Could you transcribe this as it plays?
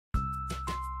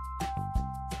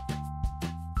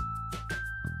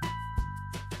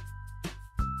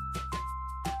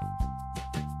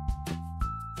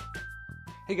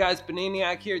Hey guys,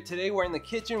 Bananiac here. Today we're in the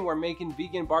kitchen. We're making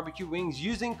vegan barbecue wings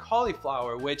using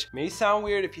cauliflower, which may sound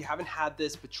weird if you haven't had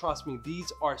this, but trust me,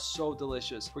 these are so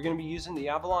delicious. We're gonna be using the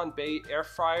Avalon Bay air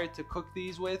fryer to cook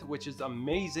these with, which is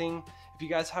amazing. If you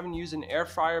guys haven't used an air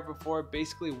fryer before,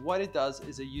 basically what it does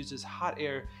is it uses hot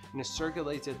air and it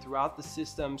circulates it throughout the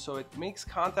system, so it makes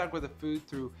contact with the food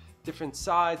through different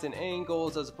sides and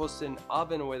angles, as opposed to an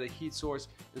oven where the heat source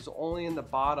is only in the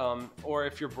bottom, or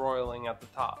if you're broiling at the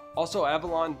top. Also,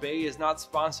 Avalon Bay is not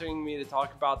sponsoring me to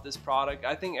talk about this product.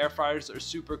 I think air fryers are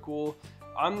super cool.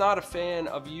 I'm not a fan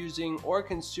of using or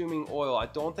consuming oil. I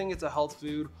don't think it's a health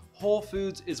food. Whole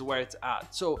foods is where it's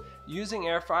at. So using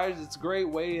air fryers, it's a great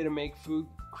way to make food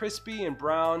crispy and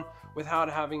brown without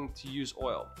having to use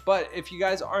oil. But if you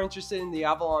guys are interested in the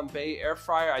Avalon Bay air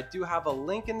fryer, I do have a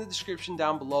link in the description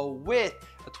down below with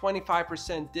a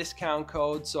 25% discount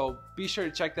code, so be sure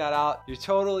to check that out. You're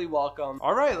totally welcome.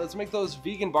 All right, let's make those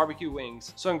vegan barbecue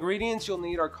wings. So ingredients you'll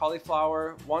need are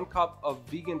cauliflower, 1 cup of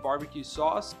vegan barbecue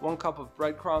sauce, 1 cup of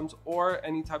breadcrumbs or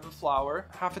any type of flour,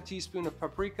 half a teaspoon of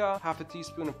paprika, half a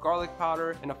teaspoon of garlic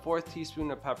powder, and a 1/4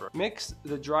 teaspoon of pepper. Mix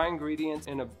the dry ingredients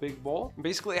in a big bowl.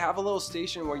 Basically have a little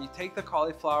station where you take the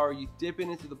cauliflower, you dip it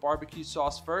into the barbecue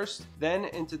sauce first, then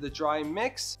into the dry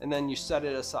mix, and then you set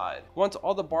it aside. Once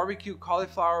all the barbecue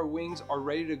cauliflower wings are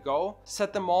ready to go,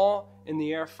 set them all in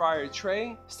the air fryer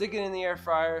tray, stick it in the air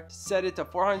fryer, set it to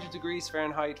 400 degrees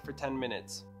Fahrenheit for 10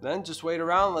 minutes. Then just wait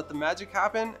around, let the magic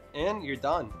happen, and you're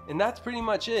done. And that's pretty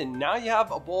much it. Now you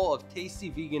have a bowl of tasty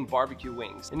vegan barbecue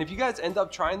wings. And if you guys end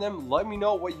up trying them, let me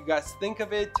know what you guys think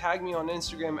of it. Tag me on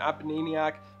Instagram at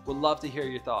bananiac. Would love to hear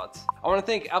your thoughts. I want to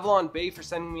thank Avalon Bay for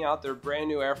sending me out their brand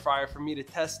new air fryer for me to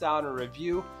test out and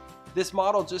review. This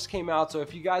model just came out, so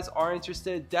if you guys are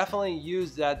interested, definitely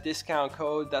use that discount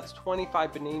code. That's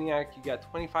 25bananiac. You get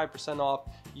 25% off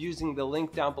using the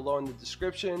link down below in the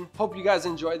description. Hope you guys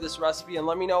enjoyed this recipe, and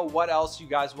let me know what else you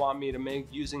guys want me to make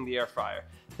using the air fryer.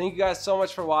 Thank you guys so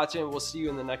much for watching. We'll see you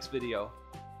in the next video.